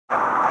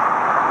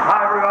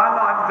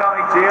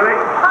Geely.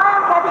 Hi,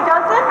 I'm Kathy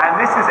Johnson. And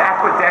this is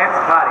AQUA Dance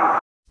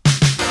Party.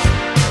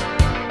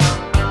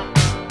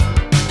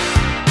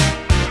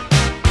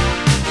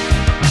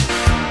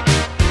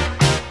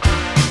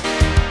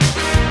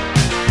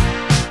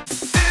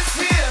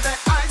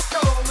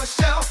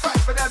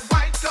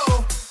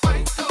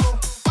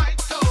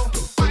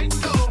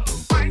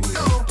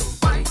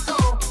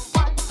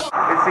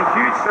 It's a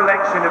huge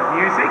selection of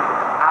music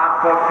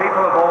for people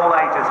of all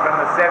ages, from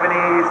the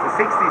 70s, the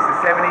 60s, the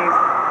 70s,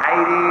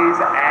 80s,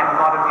 and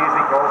modern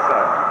music also.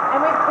 And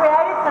we've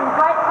created some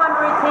great fun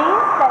routines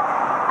that's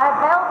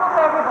available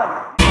for everybody.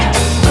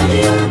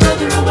 Whether you're a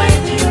brother away,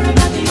 you're a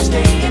mother, you're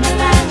staying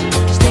alive,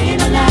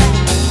 staying alive.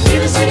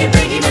 Feel the city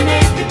breaking and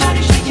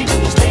everybody shaking,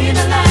 you're staying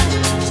alive,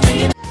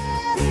 staying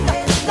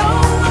alive. No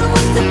one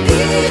wants to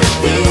be the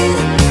beat.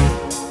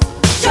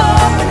 Sure,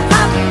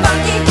 I'm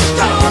funky,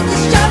 strong, the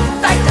show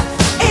fighter.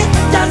 It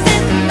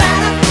doesn't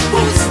matter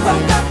who's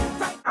woke up.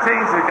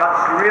 Teams have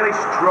got really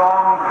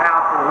strong,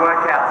 powerful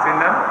workouts in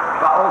them,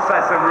 but also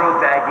some real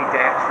daggy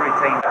dance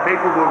routines.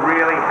 People will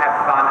really have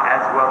fun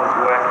as well as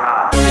work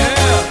hard.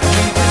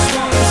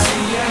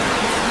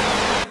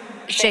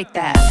 Shake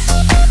that.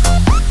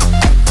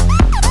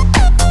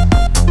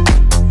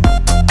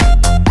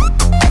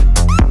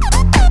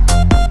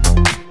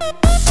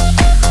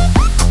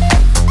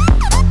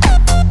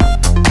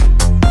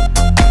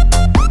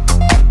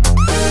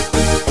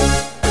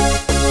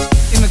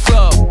 In the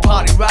club,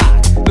 party rock.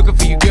 Looking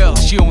for your girl,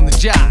 she on the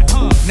job.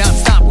 Now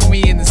stop with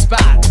me in the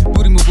spot.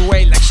 Booty move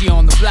away like she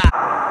on the block.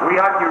 We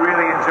hope you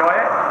really enjoy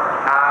it.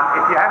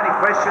 If you have any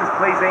questions,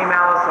 please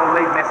email us or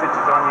leave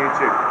messages on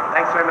YouTube.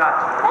 Thanks very much.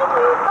 Thank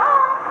you. Bye.